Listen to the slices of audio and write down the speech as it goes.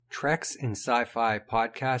Treks in Sci-Fi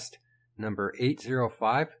podcast number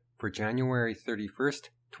 805 for January 31st,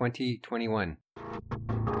 2021.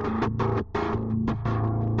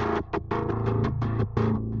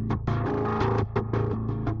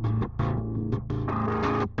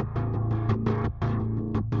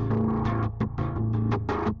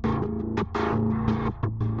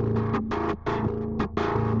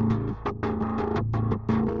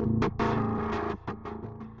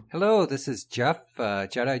 Hello, this is Jeff,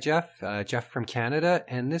 Jedi Jeff, Jeff from Canada,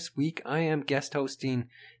 and this week I am guest hosting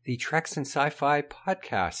the Treks in Sci-Fi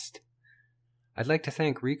podcast. I'd like to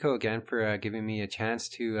thank Rico again for giving me a chance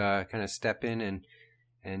to kind of step in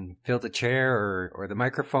and fill the chair or the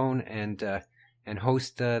microphone and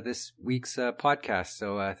host this week's podcast.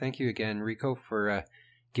 So thank you again, Rico, for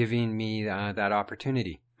giving me that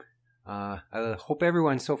opportunity. I hope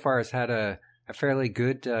everyone so far has had a fairly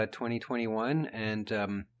good 2021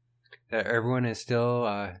 and that everyone is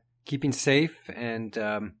still keeping safe and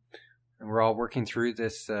we're all working through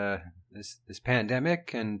this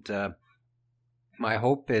pandemic. And my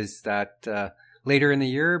hope is that later in the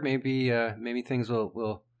year, maybe things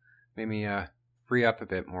will maybe free up a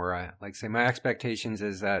bit more. Like I say, my expectations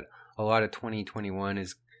is that a lot of 2021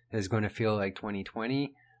 is going to feel like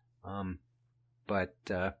 2020. But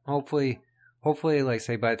hopefully, like I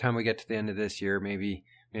say, by the time we get to the end of this year, maybe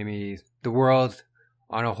the world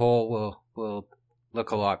on a whole will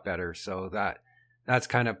look a lot better. So that's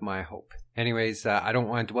kind of my hope. Anyways, I don't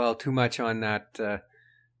want to dwell too much on that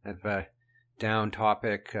down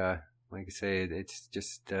topic. Like I say, it's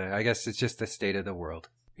just I guess it's just the state of the world.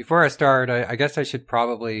 Before I start, I guess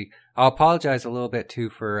I'll apologize a little bit too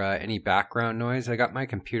for any background noise. I got my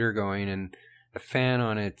computer going and the fan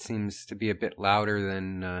on it seems to be a bit louder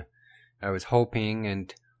than I was hoping,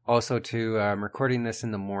 and also too, I'm recording this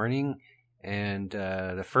in the morning. And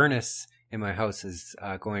the furnace in my house is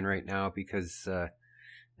going right now because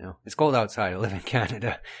it's cold outside. I live in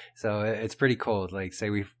Canada, so it's pretty cold. Like say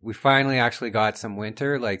we finally actually got some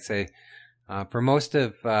winter. Like say for most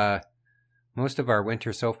of our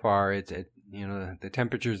winter so far, the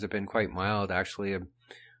temperatures have been quite mild. Actually,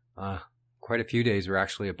 quite a few days were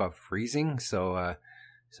actually above freezing. So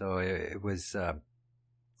it was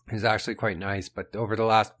actually quite nice. But over the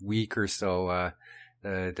last week or so,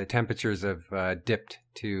 the temperatures have dipped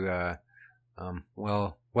to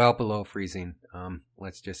well below freezing.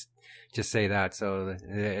 Let's just say that. So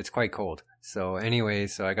it's quite cold. So anyway,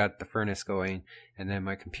 so I got the furnace going, and then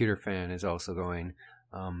my computer fan is also going.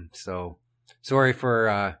 So sorry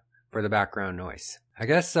for the background noise. I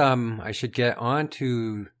guess I should get on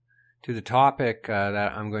to the topic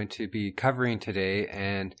that I'm going to be covering today,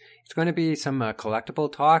 and it's going to be some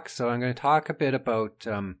collectible talk. So I'm going to talk a bit about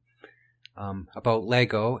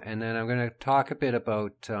Lego, and then I'm going to talk a bit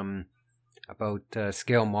about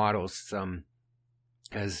scale models,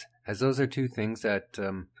 as those are two things that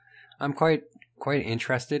I'm quite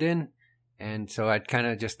interested in, and so I'd kind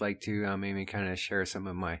of just like to maybe kind of share some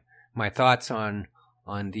of my thoughts on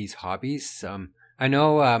these hobbies. I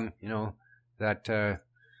know that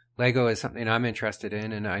Lego is something I'm interested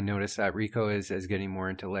in, and I noticed that Rico is getting more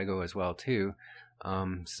into Lego as well too.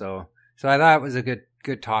 So I thought it was a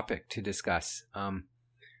good topic to discuss.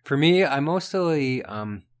 For me, I mostly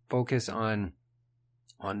focus on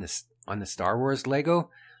the Star Wars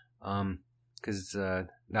Lego, because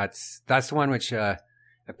that's the one which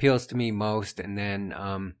appeals to me most. And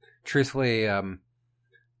then truthfully,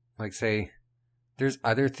 like say, there's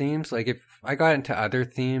other themes. Like if I got into other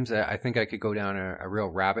themes, I think I could go down a real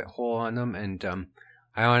rabbit hole on them. And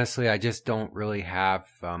I just don't really have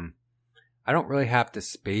I don't really have the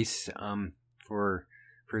space for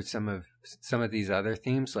some of these other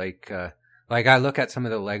themes. Like I look at some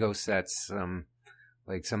of the Lego sets,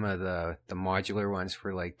 like some of the modular ones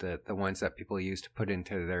for like the ones that people use to put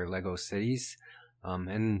into their Lego cities,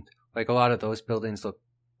 and like a lot of those buildings look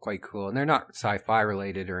quite cool, and they're not sci-fi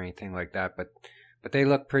related or anything like that, but they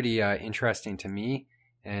look pretty interesting to me.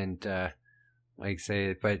 And like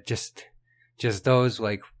say, but just those,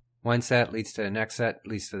 like one set leads to the next set,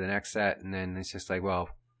 leads to the next set, and then it's just like, well,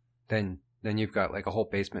 then you've got like a whole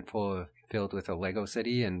basement filled with a Lego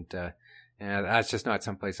city, and that's just not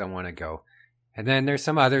someplace I want to go. And then there's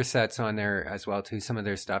some other sets on there as well too, some of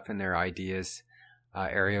their stuff in their ideas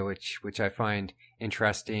area, which I find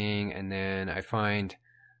interesting. And then I find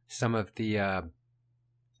some of the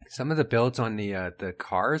builds on the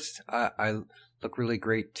cars I look really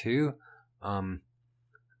great too.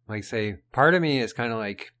 Like say, part of me is kind of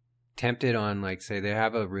like tempted on, like say, they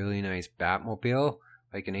have a really nice Batmobile,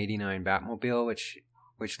 like an 89 Batmobile,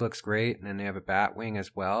 which looks great, and then they have a Batwing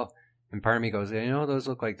as well. And part of me goes, those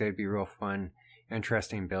look like they'd be real fun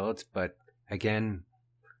interesting builds, but again,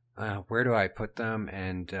 where do I put them?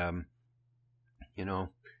 And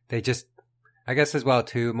they just, I guess as well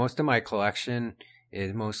too, most of my collection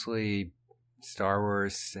is mostly Star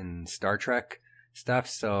Wars and Star Trek stuff.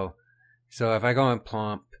 So if I go and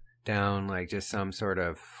plump down like just some sort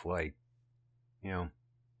of like,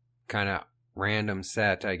 kind of random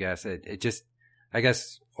set, I guess I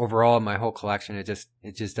guess overall my whole collection, it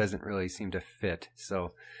just doesn't really seem to fit.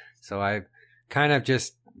 So I've kind of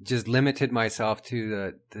just limited myself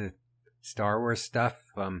to the Star Wars stuff,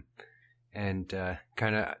 and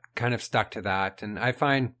kind of stuck to that. And I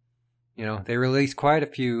find, they release quite a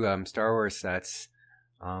few Star Wars sets,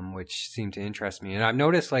 which seem to interest me. And I've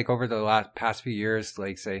noticed, like, over the past few years,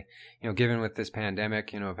 like, say, given with this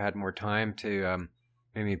pandemic, I've had more time to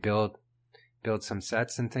maybe build some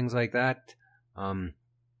sets and things like that.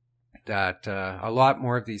 That a lot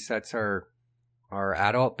more of these sets are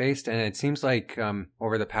adult based, and it seems like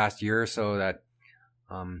over the past year or so that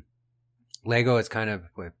Lego has kind of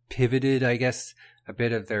pivoted, I guess, a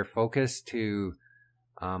bit of their focus to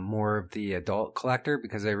more of the adult collector,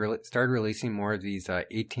 because they started releasing more of these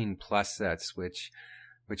 18 plus sets, which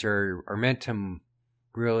are meant to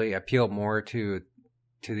really appeal more to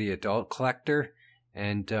the adult collector.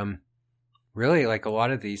 And really, like, a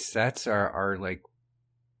lot of these sets are like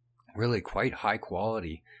really quite high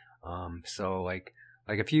quality. So like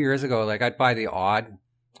a few years ago, like, I'd buy the odd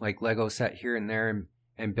like Lego set here and there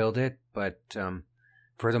and build it, but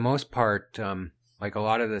for the most part, like, a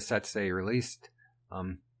lot of the sets they released,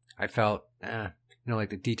 I felt like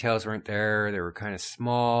the details weren't there. They were kind of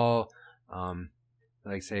small.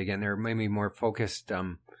 Like, say again, they're maybe more focused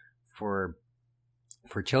for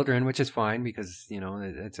children, which is fine, because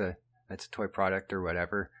it's a toy product or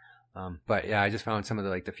whatever. But yeah, I just found some of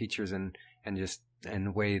the features and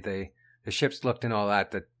the way the ships looked and all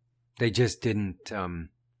that they just didn't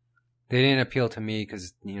appeal to me,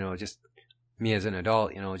 because just me as an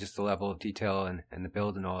adult, just the level of detail and the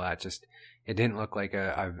build and all that, just it didn't look like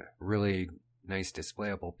a really nice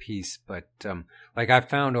displayable piece. But like, I've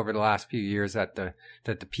found over the last few years that the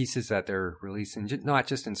pieces that they're releasing, not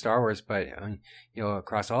just in Star Wars, but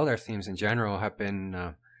across all their themes in general, have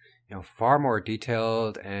been far more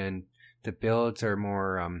detailed, and the builds are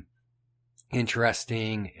more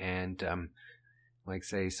interesting, and like,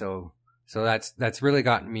 say, so that's really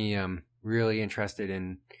gotten me really interested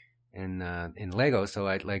in Lego. So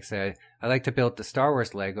I'd like say I like to build the Star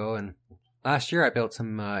Wars Lego, and last year I built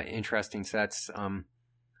some interesting sets.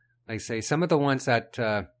 Like, say, some of the ones that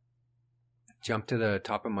jumped to the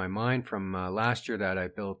top of my mind from last year that I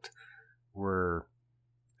built were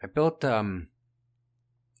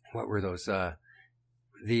what were those?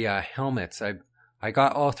 The helmets. I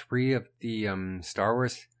got all three of the Star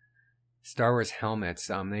Wars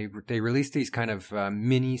helmets. They released these kind of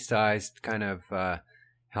mini-sized kind of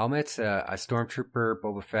helmets, a Stormtrooper,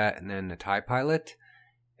 Boba Fett, and then a TIE Pilot.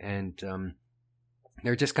 And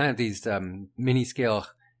they're just kind of these mini-scale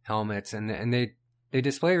helmets, and they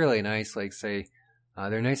display really nice. Like, say,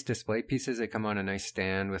 they're nice display pieces. They come on a nice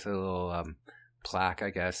stand with a little plaque, I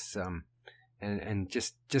guess. And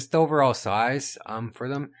just the overall size for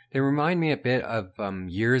them, they remind me a bit of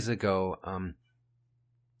years ago.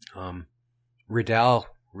 Riddell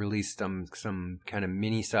released some kind of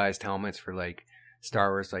mini-sized helmets for, like,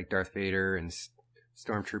 Star Wars, like Darth Vader and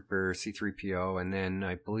Stormtrooper, C-3PO, and then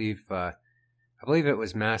I believe it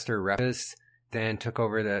was Master Repus then took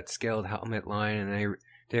over that scaled helmet line, and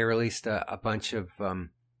they released a bunch of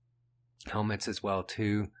helmets as well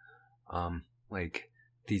too, like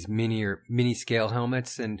these mini scale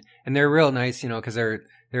helmets, and they're real nice, because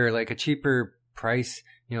they're like a cheaper price,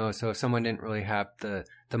 so if someone didn't really have the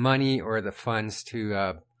money or the funds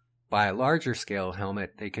to buy a larger scale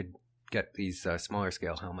helmet, they could get these smaller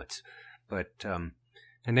scale helmets. But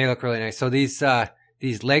and they look really nice. So these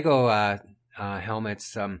Lego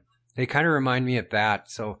helmets, they kind of remind me of that.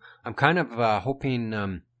 So I'm kind of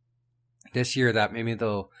hoping this year that maybe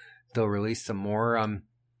they'll release some more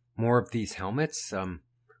of these helmets.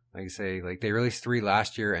 Like I say, like, they released 3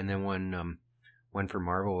 last year, and then one for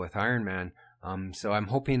Marvel with Iron Man. So I'm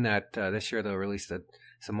hoping that this year they'll release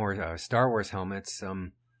some more Star Wars helmets.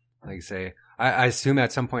 Like I say, I assume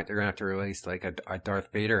at some point they're gonna have to release like a Darth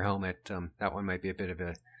Vader helmet. That one might be a bit of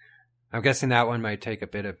I'm guessing that one might take a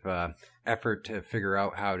bit of effort to figure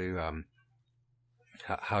out how to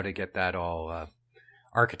get that all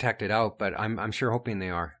architected out. But I'm sure hoping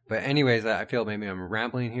they are. But anyways, I feel maybe I'm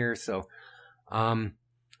rambling here. So a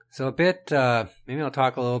bit, maybe I'll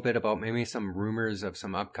talk a little bit about maybe some rumors of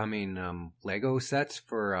some upcoming Lego sets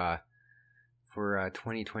for for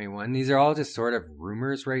 2021. These are all just sort of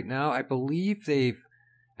rumors right now. I believe they've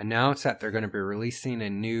announced that they're going to be releasing a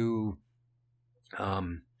new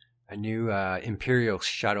Imperial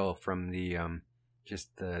shuttle from the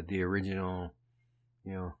the original,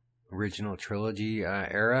 original trilogy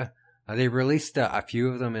era. They released a few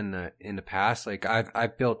of them in the past. Like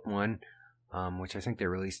I've built one, which I think they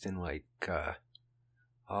released in it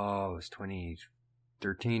was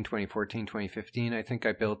 2013, 2014, 2015. I think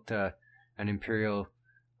I built an Imperial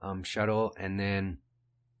shuttle, and then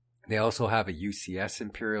they also have a UCS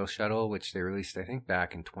Imperial shuttle, which they released, I think,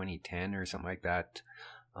 back in 2010 or something like that.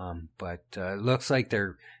 But it looks like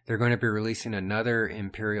they're going to be releasing another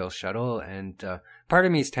Imperial shuttle, and part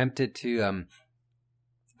of me is tempted to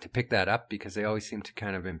pick that up because they always seem to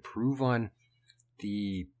kind of improve on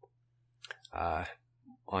the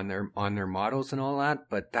on their models and all that.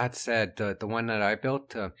 But that said, the one that I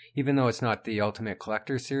built, even though it's not the Ultimate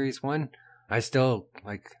Collector Series one, I still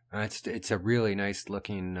like. It's a really nice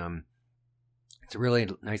looking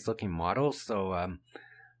model. So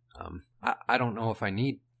I don't know if I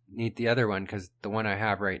need the other one, because the one I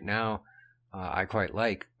have right now I quite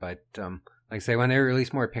like. But like I say, when they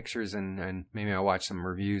release more pictures and maybe I'll watch some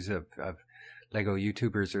reviews of Lego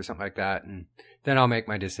YouTubers or something like that, and then I'll make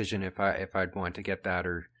my decision if I'd want to get that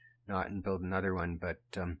or not and build another one. But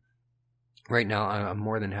right now I'm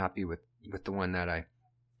more than happy with the one that I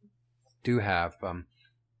do have.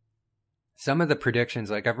 Some of the predictions,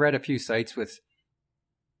 like I've read a few sites with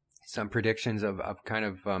some predictions of kind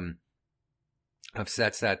of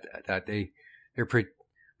sets that they're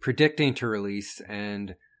predicting to release,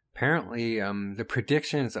 and apparently the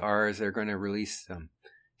predictions are they're going to release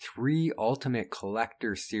 3 Ultimate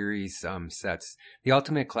Collector Series sets. The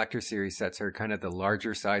Ultimate Collector Series sets are kind of the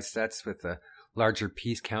larger size sets with a larger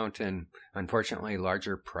piece count and unfortunately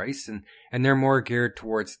larger price, and they're more geared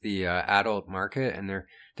towards the adult market, and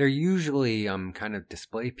they're usually kind of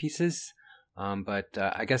display pieces. But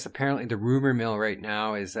I guess apparently the rumor mill right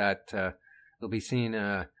now is that we'll be seeing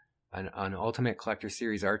an Ultimate Collector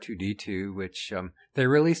Series R2-D2, which they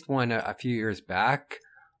released one a few years back.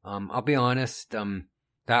 I'll be honest,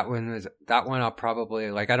 that one I'll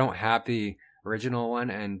probably like. I don't have the original one,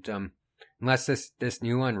 and unless this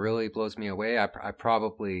new one really blows me away, I'd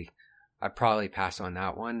probably pass on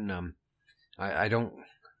that one. I don't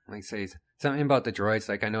like say something about the droids.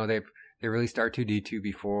 Like I know they released R2-D2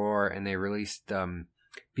 before, and they released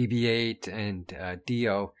BB-8 and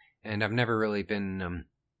Dio, and I've never really been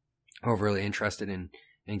overly interested in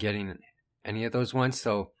getting any of those ones.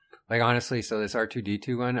 So like honestly, so this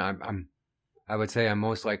R2-D2 one, I would say I'm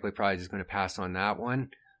most likely probably just going to pass on that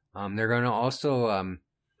one. They're going to also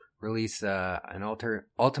release an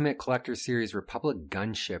Ultimate Collector Series Republic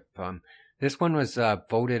Gunship. This one was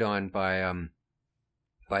voted on by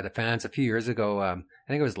the fans a few years ago. I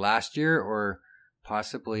think it was last year or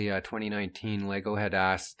possibly 2019. Lego had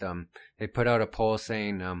asked, they put out a poll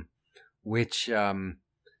saying which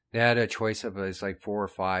they had a choice of like 4 or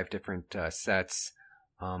 5 different sets.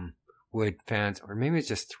 Would fans, or maybe it's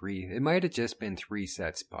just 3. It might have just been 3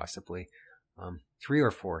 sets, possibly 3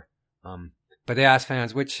 or 4. But they asked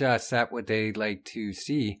fans which set would they like to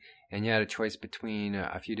see, and you had a choice between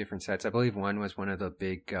a few different sets. I believe one was one of the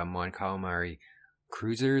big Mon Calamari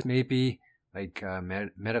cruisers, maybe like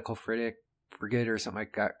Medical Frigate or something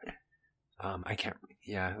like that. I can't.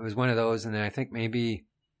 Yeah, it was one of those, and then I think maybe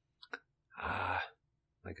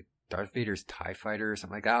like Darth Vader's TIE Fighter or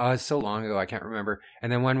something like that. Oh, it's so long ago, I can't remember. And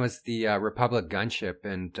then one was the Republic Gunship,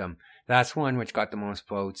 and that's one which got the most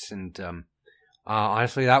votes. And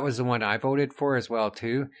honestly, that was the one I voted for as well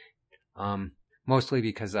too. Mostly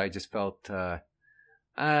because I just felt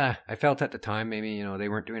I felt at the time maybe they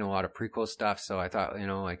weren't doing a lot of prequel stuff, so I thought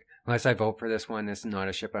like unless I vote for this one, this is not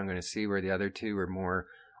a ship I'm going to see. Where the other 2 were more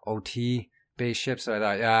OT based ships, so I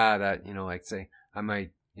thought that like say I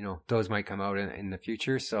might those might come out in the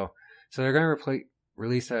future. So they're going to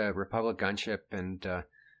release a Republic Gunship, and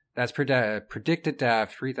that's predicted to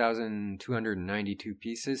have 3,292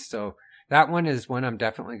 pieces. So that one is one I'm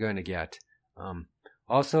definitely going to get.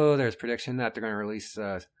 Also, there's prediction that they're going to release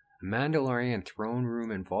Mandalorian Throne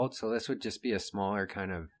Room and Vault. So this would just be a smaller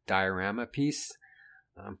kind of diorama piece.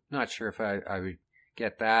 Not sure if I would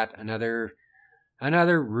get that. Another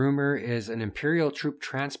rumor is an Imperial Troop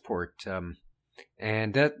Transport.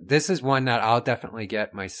 And this is one that I'll definitely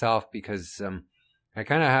get myself because I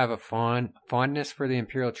kind of have a fondness for the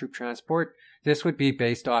Imperial Troop Transport. This would be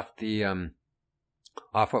based off the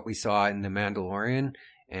off what we saw in The Mandalorian,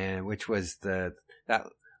 and which was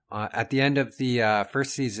at the end of the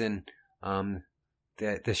first season,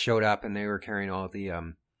 this showed up and they were carrying all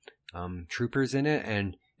the troopers in it,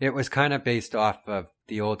 and it was kind of based off of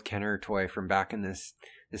the old Kenner toy from back in the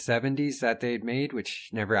 70s that they'd made, which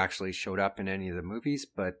never actually showed up in any of the movies,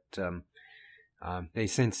 but they've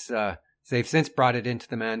since brought it into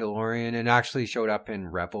The Mandalorian and actually showed up in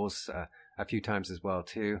Rebels a few times as well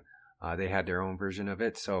too. They had their own version of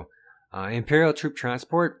it. So Imperial Troop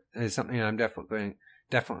Transport is something I'm definitely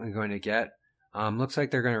going to get. Looks like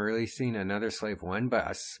they're going to release another Slave 1, but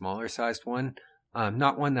a smaller sized one.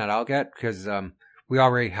 Not one that I'll get because we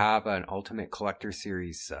already have an Ultimate Collector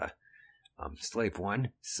Series Slave 1.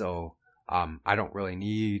 So I don't really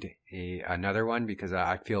need another one because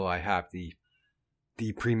I feel I have the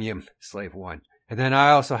premium Slave 1. And then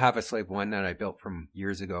I also have a Slave 1 that I built from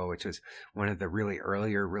years ago, which was one of the really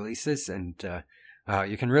earlier releases. And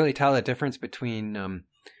you can really tell the difference between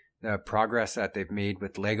the progress that they've made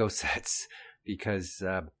with Lego sets, because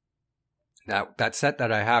that set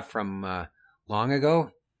that I have from long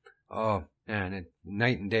ago, oh man, it's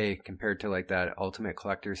night and day compared to like that Ultimate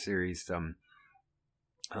Collector Series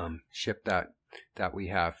ship that we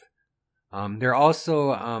have. They're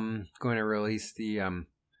also going to release the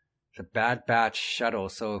Bad Batch shuttle.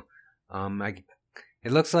 So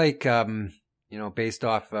it looks like based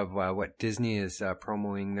off of what Disney is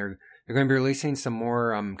promoting, they're going to be releasing some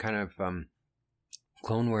more kind of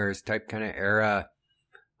Clone Wars type kind of era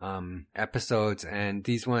episodes, and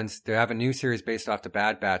these ones, they have a new series based off the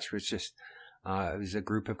Bad Batch, which just it was a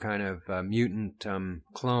group of kind of mutant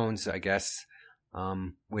clones, I guess,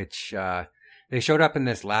 which they showed up in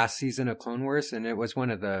this last season of Clone Wars, and it was one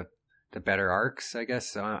of the better arcs, I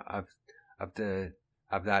guess, of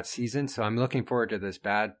that season. So I'm looking forward to this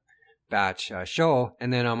Bad Batch show,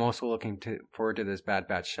 and then I'm also looking forward to this Bad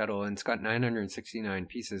Batch shuttle, and it's got 969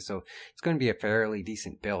 pieces, so it's going to be a fairly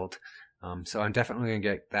decent build. So I'm definitely going to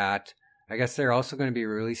get that. I guess they're also going to be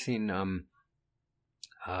releasing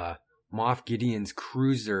Moff Gideon's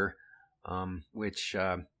cruiser, which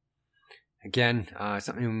again,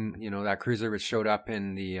 something, that cruiser which showed up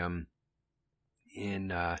in the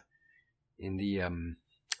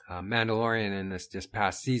Mandalorian in this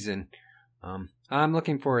past season. I'm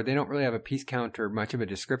looking forward. They don't really have a piece count or much of a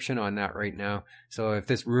description on that right now. So if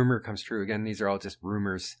this rumor comes true, again, these are all just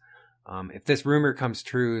rumors. If this rumor comes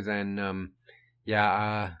true, then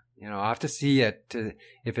I'll have to see it.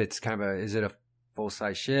 If it's kind of is it a full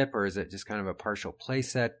size ship or is it just kind of a partial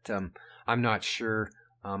playset? I'm not sure.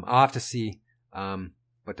 I'll have to see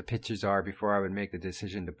what the pictures are before I would make the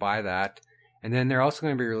decision to buy that. And then they're also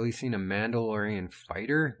going to be releasing a Mandalorian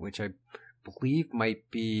fighter, which I believe might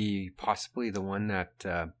be possibly the one that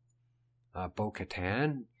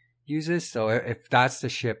Bo-Katan uses. So if that's the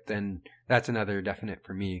ship, then that's another definite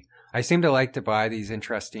for me. I seem to like to buy these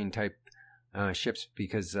interesting type ships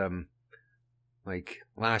because like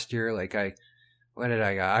last year, like what did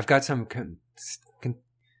I got? I've got some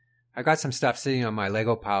I got some stuff sitting on my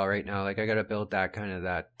Lego pile right now. Like I got to build that kind of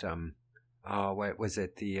that what was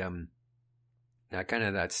it, the that kind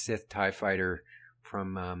of that Sith TIE fighter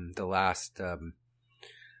from the last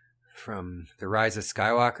from the Rise of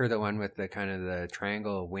Skywalker, the one with the kind of the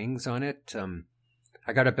triangle wings on it.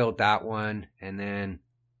 I got to build that one, and then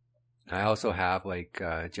I also have like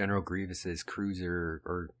General Grievous's cruiser,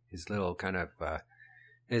 or his little kind of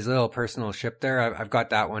his little personal ship there. I've got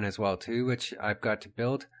that one as well too, which I've got to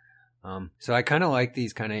build. So I kind of like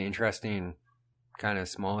these kind of interesting kind of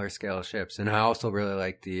smaller scale ships, and I also really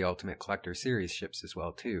like the Ultimate Collector Series ships as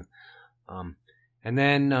well too. And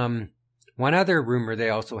then one other rumor they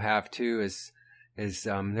also have too is there's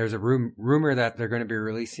a rumor that they're going to be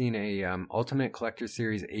releasing a Ultimate Collector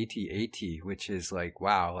Series AT-AT, which is like,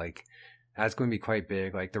 wow, like that's going to be quite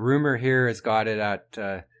big. Like the rumor here has got it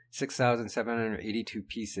at 6,782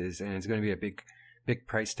 pieces, and it's going to be a big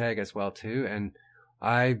price tag as well too. And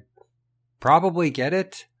I probably get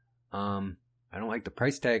it. I don't like the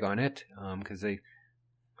price tag on it because I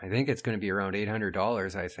think it's going to be around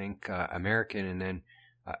 $800. I think American, and then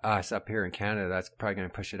us up here in Canada, that's probably going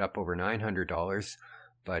to push it up over $900.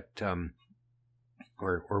 But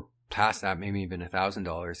or past that, maybe even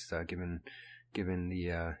 $1,000, given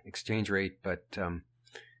the exchange rate. But I'll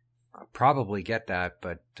probably get that.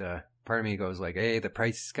 But part of me goes like, hey, the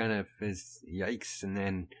price kind of is yikes, and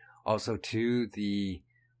then also too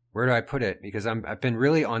where do I put it? Because I've been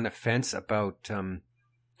really on the fence about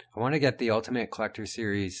I want to get the Ultimate Collector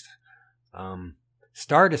Series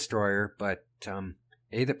Star Destroyer, but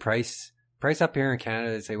the price up here in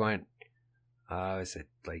Canada is they want is it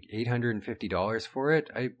like $850 for it,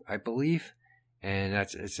 I believe, and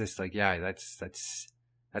it's just like, yeah,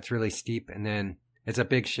 that's really steep. And then it's a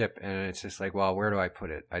big ship, and it's just like, well, where do I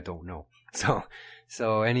put it? I don't know.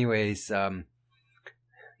 So anyways,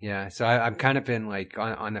 Yeah, so I'm kind of been like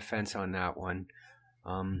on the fence on that one.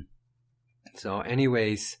 So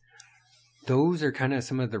anyways, those are kind of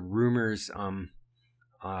some of the rumors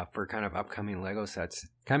for kind of upcoming Lego sets.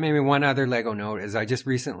 Kind of maybe one other Lego note is I just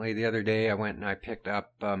recently, the other day, I went and I picked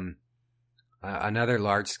up another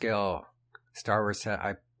large scale Star Wars set.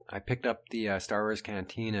 I picked up the Star Wars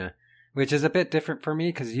Cantina, which is a bit different for me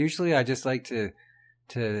because usually I just like to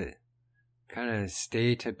kind of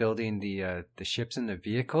stay to building the ships and the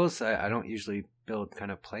vehicles. I don't usually build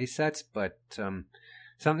kind of play sets, but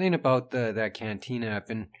something about that Cantina,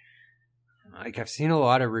 I've seen a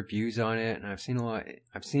lot of reviews on it, and I've seen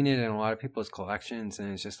it in a lot of people's collections,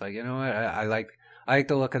 and it's just like, you know what, I like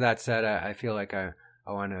the look of that set. I feel like I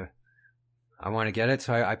want to get it,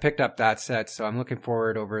 so I picked up that set. So I'm looking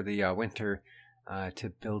forward over the winter to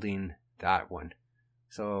building that one.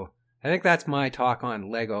 So I think that's my talk on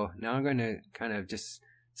Lego. Now I'm going to kind of just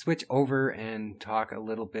switch over and talk a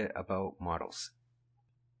little bit about models.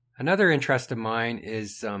 Another interest of mine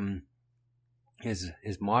is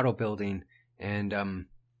model building, and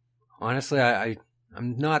honestly, I'm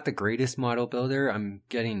not the greatest model builder. I'm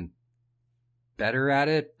getting better at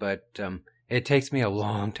it, but it takes me a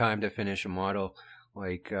long time to finish a model.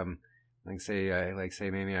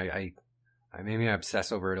 Maybe I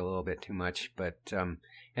obsess over it a little bit too much, but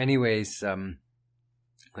anyways, like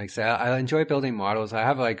I say, I enjoy building models. I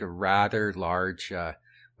have like a rather large,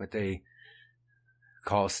 what they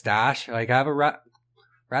call stash. Like I have a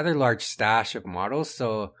rather large stash of models.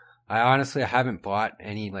 So I haven't bought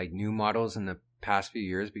any like new models in the past few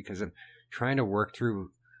years because I'm trying to work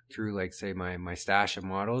through like say my stash of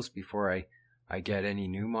models before I get any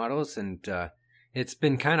new models. And, it's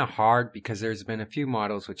been kind of hard because there's been a few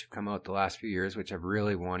models which have come out the last few years, which I've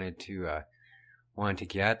really wanted to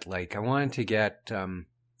get. Like I wanted to get, the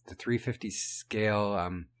 350 scale,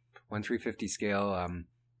 350 scale,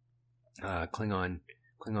 Klingon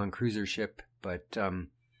cruiser ship. But,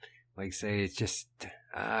 like say, it's just,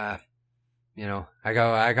 I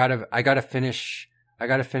gotta finish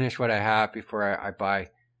what I have before I buy,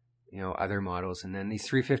 other models. And then these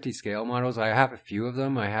 350 scale models, I have a few of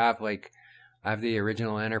them. I have the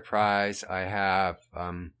original Enterprise. I have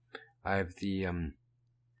the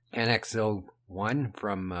NX-01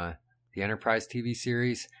 from the Enterprise TV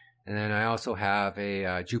series, and then I also have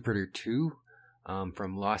a Jupiter 2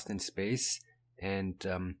 from Lost in Space. And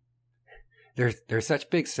they're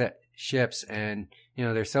such big ships, and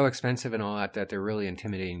they're so expensive and all that they're really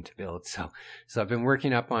intimidating to build. So I've been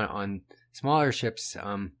working up on smaller ships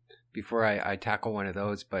before I tackle one of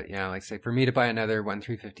those. But yeah, like say for me to buy another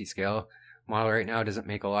 350 scale model right now doesn't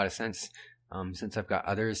make a lot of sense, since I've got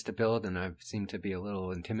others to build and I seem to be a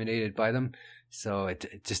little intimidated by them. So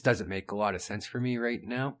it just doesn't make a lot of sense for me right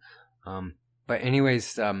now. But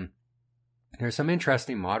anyways, there's some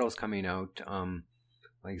interesting models coming out.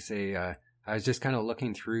 Like I say, I was just kind of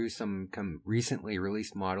looking through some recently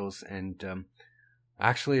released models, and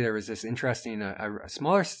actually there was this interesting a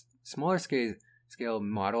smaller scale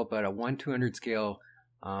model, but a 1/200 scale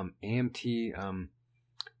AMT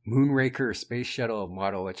Moonraker space shuttle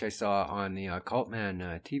model, which I saw on the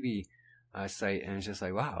Cultman TV site, and it's just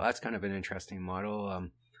like, wow, that's kind of an interesting model.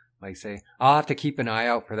 Like say, I'll have to keep an eye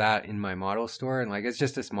out for that in my model store, and like it's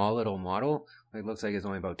just a small little model. It looks like it's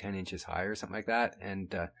only about 10 inches high or something like that,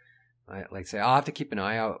 and like say, I'll have to keep an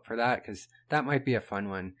eye out for that because that might be a fun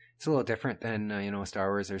one. It's a little different than Star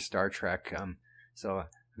Wars or Star Trek. So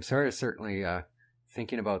I'm certainly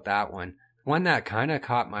thinking about that one. One that kind of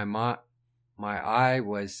caught my eye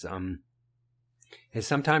was is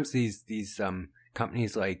sometimes these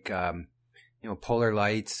companies like Polar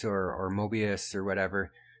Lights or Mobius or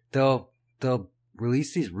whatever, they'll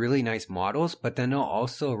release these really nice models, but then they'll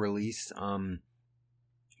also release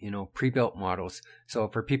pre-built models. So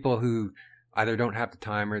for people who either don't have the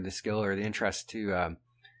time or the skill or the interest to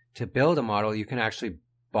build a model, you can actually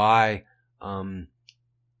buy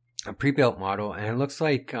a pre-built model, and it looks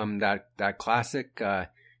like that classic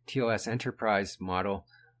TOS Enterprise model,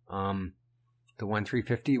 the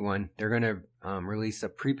 350 one, they're going to release a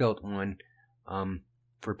pre-built one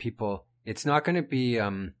for people. It's not going to be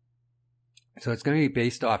so it's going to be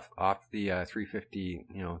based off the 350,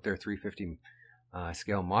 their 350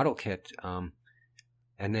 scale model kit, and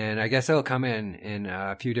then I guess it'll come in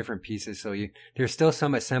a few different pieces. So there's still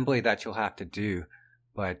some assembly that you'll have to do,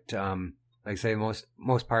 but like I say, most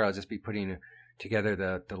part I'll just be putting together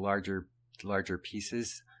the larger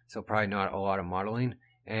pieces. So probably not a lot of modeling.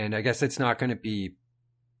 And I guess it's not going to be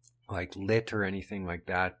like lit or anything like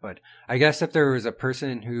that. But I guess if there was a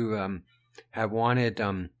person who wanted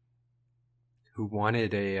a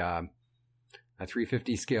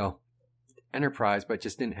 350 scale Enterprise, but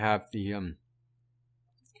just didn't have the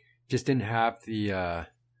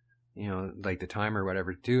you know, like the time or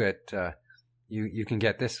whatever to do it, you can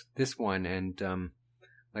get this one, and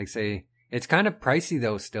like say it's kind of pricey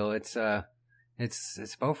though. Still, it's about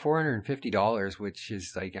 $450, which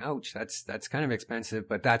is like, ouch, that's kind of expensive.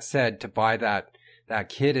 But that said, to buy that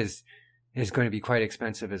kit is going to be quite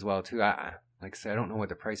expensive as well too. Like I said, I don't know what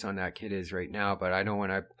the price on that kit is right now, but I know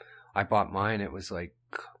when I bought mine, it was like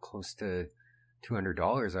close to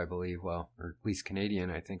 $200, I believe. Well, or at least Canadian,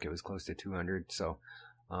 I think it was close to 200. So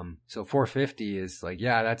 $450 is like,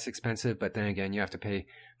 yeah, that's expensive, but then again, you have to pay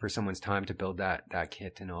for someone's time to build that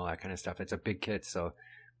kit and all that kind of stuff. It's a big kit, so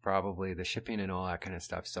probably the shipping and all that kind of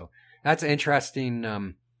stuff. So that's interesting.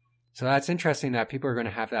 So that's interesting that people are going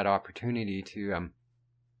to have that opportunity to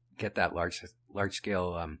get that large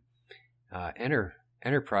scale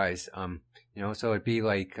Enterprise. You know, so it'd be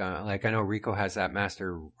like I know Ricoh has that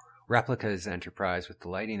Master Replicas Enterprise with the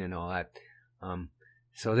lighting and all that.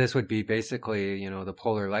 So this would be basically, you know, the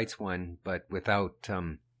Polar Lights one, but without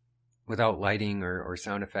lighting or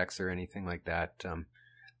sound effects or anything like that.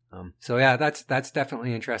 So yeah, that's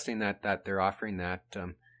definitely interesting that they're offering that.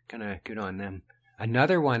 Kind of good on them.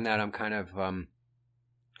 Another one that I'm kind of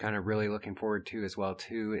really looking forward to as well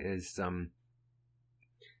too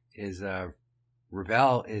is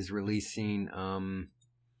Revell is releasing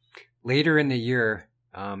later in the year.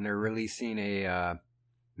 They're releasing a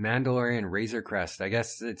Mandalorian Razor Crest. I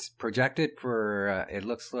guess it's projected for it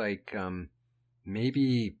looks like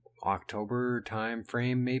maybe October time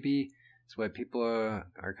frame. Maybe is what people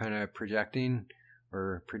are kind of projecting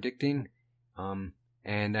or predicting.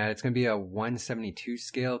 And it's going to be a 1/72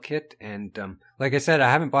 scale kit. And like I said, I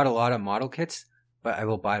haven't bought a lot of model kits, but I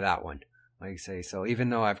will buy that one. Like I say, so even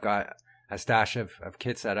though I've got a stash of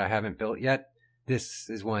kits that I haven't built yet, this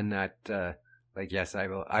is one that like, yes, I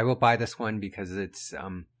will buy this one because it's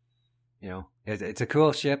you know, it's a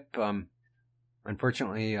cool ship.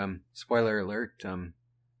 Unfortunately, spoiler alert,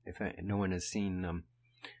 if no one has seen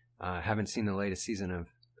haven't seen the latest season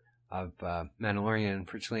of Mandalorian,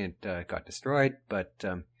 unfortunately it got destroyed, but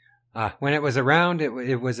when it was around,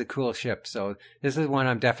 it was a cool ship. So this is one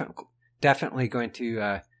I'm definitely going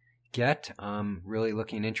to get. Really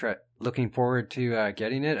looking forward to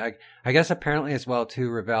getting it. I guess apparently as well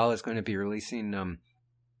too, Revell is going to be releasing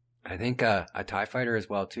I think a TIE fighter as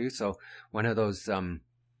well too. So one of those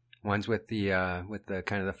ones with the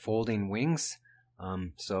kind of the folding wings.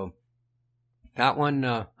 So that one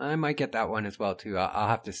I might get that one as well too. I'll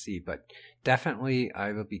have to see, but definitely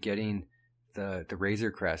I will be getting the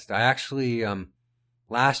Razor Crest. I actually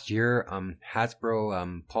last year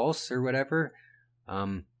Hasbro Pulse or whatever,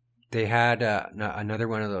 they had another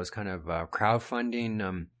one of those kind of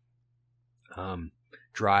crowdfunding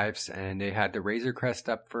drives, and they had the Razor Crest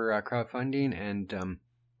up for crowdfunding, and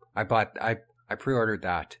I pre-ordered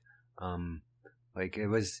that. Like it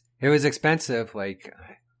was expensive. Like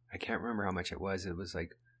I can't remember how much it was. It was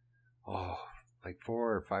like like $400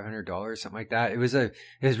 or $500, something like that. It was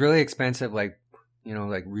really expensive. Like, you know,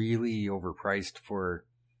 like really overpriced for,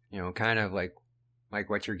 you know, kind of like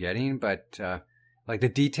what you're getting. But like the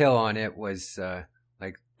detail on it was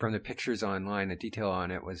like from the pictures online, the detail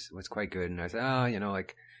on it was quite good. And I said, you know,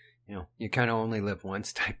 like, you know, you kind of only live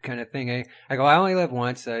once type kind of thing. I go, I only live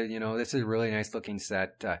once. You know, this is a really nice looking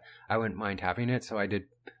set. I wouldn't mind having it. So I did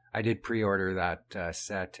pre-order that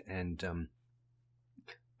set, and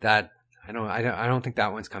that I don't think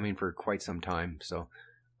that one's coming for quite some time. So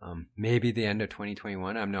maybe the end of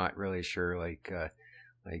 2021. I'm not really sure. Like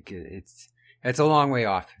it's a long way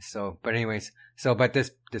off. So, but anyways, but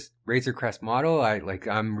this Razor Crest model,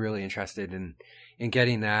 I'm really interested in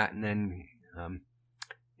getting that, and then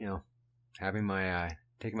you know, having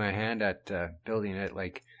taking my hand at building it.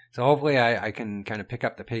 Like, so hopefully I can kind of pick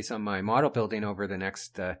up the pace on my model building over the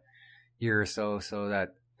next year or so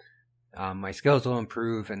that my skills will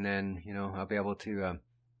improve, and then, you know, I'll be able to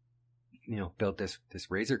you know, build this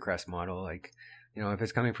Razor Crest model. Like, you know, if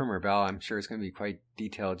it's coming from Revell, I'm sure it's going to be quite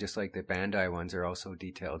detailed, just like the Bandai ones are also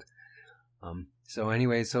detailed. So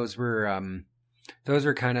anyways, those were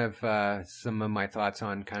kind of some of my thoughts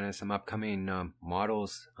on kind of some upcoming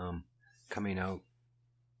models coming out.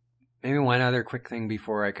 Maybe one other quick thing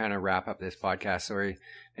before I kind of wrap up this podcast. Sorry,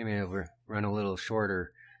 maybe it'll run a little short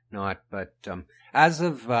or not, but as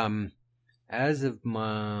of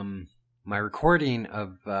my recording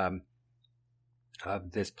of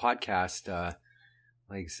this podcast,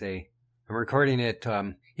 like say, I'm recording it,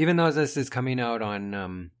 even though this is coming out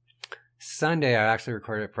on Sunday, I actually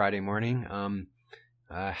recorded it Friday morning.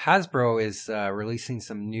 Hasbro is releasing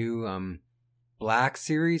some new Black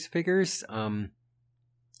Series figures,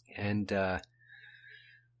 and they're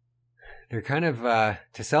kind of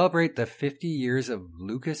to celebrate the 50 years of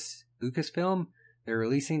Lucasfilm. They're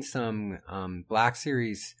releasing some Black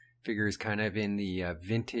Series figures, kind of in the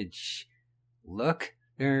vintage look.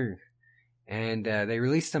 They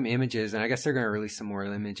released some images, and I guess they're going to release some more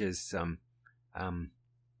images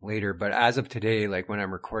later. But as of today, like when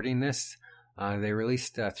I'm recording this, they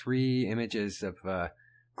released 3 images of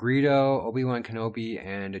Greedo, Obi-Wan Kenobi,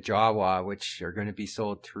 and a Jawa, which are going to be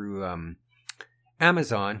sold through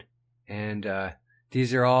Amazon. And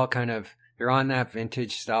these are all they're on that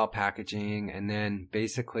vintage style packaging, and then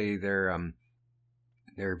basically they're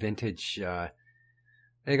vintage.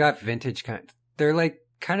 They got vintage they're like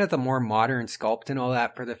kind of the more modern sculpt and all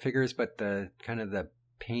that for the figures, but the kind of the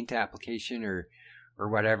paint application or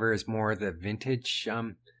whatever is more the vintage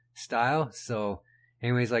style. So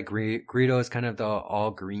anyways, like Greedo is kind of the all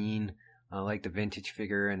green, like the vintage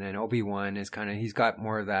figure, and then Obi-Wan is he's got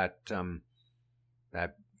more of that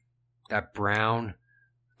that brown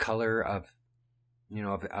color of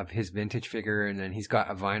his vintage figure, and then he's got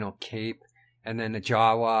a vinyl cape, and then the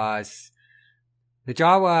Jawa is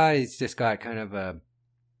just got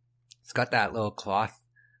it's got that little cloth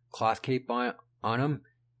cape on him,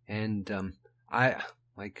 and I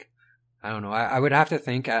don't know, I would have to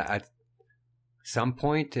think at some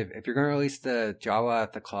point, if you're going to release the Jawa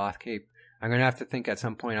at the cloth cape, I'm going to have to think at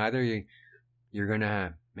some point either you're going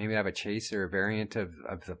to maybe have a chase or a variant of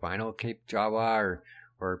the vinyl cape Jawa,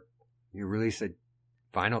 or you release a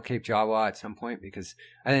vinyl cape Jawa at some point, because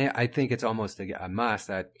I think it's almost a must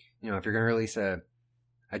that, if you're going to release a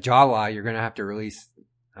Jawa, you're going to have to release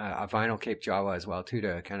a vinyl cape Jawa as well too,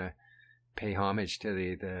 to kind of pay homage to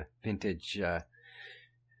the vintage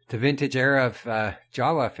era of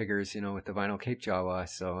Jawa figures, with the vinyl cape Jawa.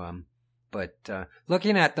 So but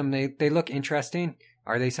looking at them, they look interesting.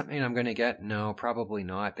 Are they something I'm going to get? No, probably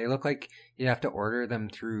not. They look like you have to order them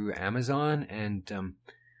through Amazon, and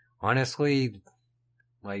honestly,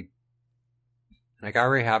 like I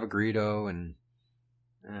already have a Greedo, and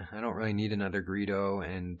I don't really need another Greedo,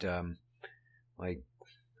 and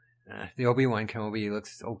the Obi-Wan Kenobi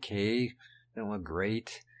looks okay. They don't look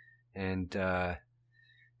great, and the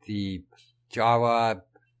Jawa,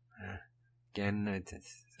 again, I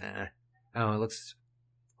don't know, it looks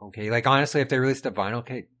okay. Like, honestly, if they released a vinyl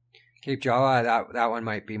cape Jawa, that one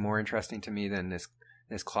might be more interesting to me than this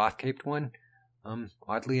cloth caped one,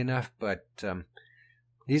 oddly enough. But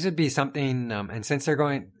these would be something, and since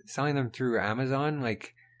they're selling them through Amazon,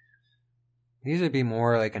 like, these would be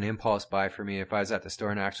more like an impulse buy for me if I was at the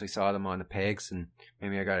store and actually saw them on the pegs, and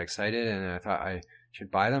maybe I got excited and I thought I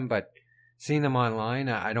should buy them. But seeing them online,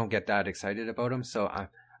 I don't get that excited about them, so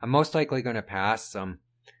I'm most likely going to pass.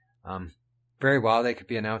 Very well, they could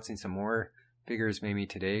be announcing some more figures maybe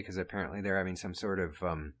today, because apparently they're having some sort of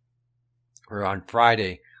or on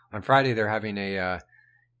Friday they're having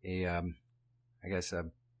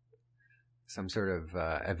some sort of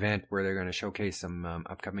event where they're going to showcase some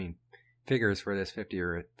upcoming figures for this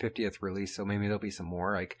 50th release. So maybe there'll be some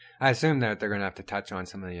more. Like, I assume that they're going to have to touch on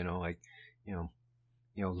some of the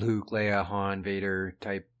Luke, Leia, Han, Vader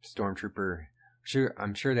type stormtrooper.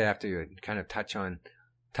 I'm sure they have to kind of touch on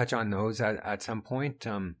those at some point.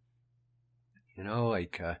 So I'm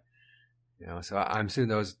assuming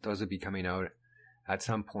those would be coming out at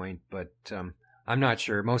some point, but I'm not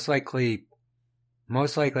sure. Most likely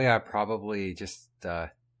I'll probably just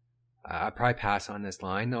I'll probably pass on this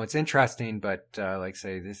line. No, it's interesting, but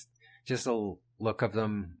this, just the look of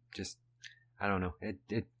them, just, I don't know.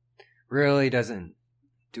 It really doesn't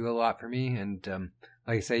do a lot for me. And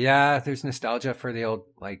there's nostalgia for the old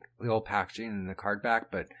packaging and the card back,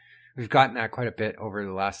 but we've gotten that quite a bit over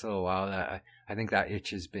the last little while. I think that itch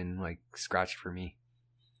has been scratched for me.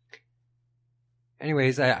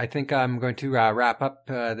 Anyways, I think I'm going to wrap up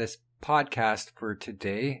this podcast for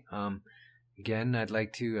today. Again, I'd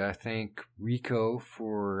like to thank Rico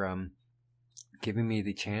for giving me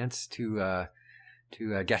the chance to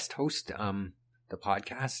guest host the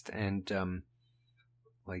podcast, and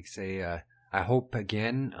I hope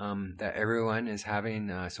again that everyone is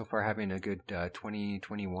having so far having a good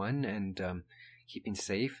 2021 and keeping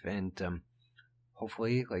safe, and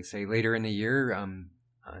hopefully, later in the year,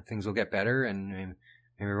 things will get better, and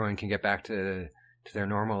everyone can get back to their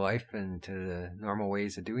normal life and to the normal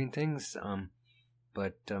ways of doing things.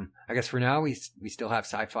 But I guess for now we still have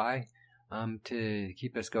sci-fi to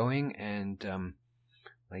keep us going, and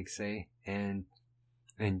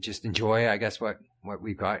and just enjoy, I guess, what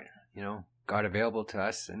we've got available to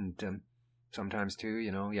us. And sometimes too,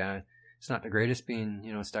 it's not the greatest being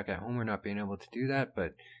stuck at home or not being able to do that,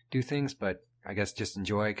 but do things. But I guess just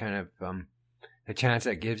enjoy kind of the chance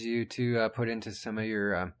that gives you to put into some of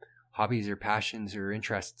your hobbies or passions or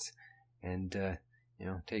interests, and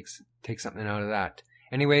take something out of that.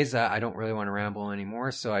 Anyways, I don't really want to ramble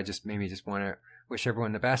anymore, so I just want to wish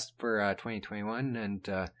everyone the best for 2021,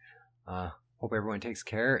 and hope everyone takes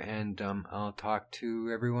care, and I'll talk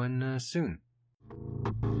to everyone soon.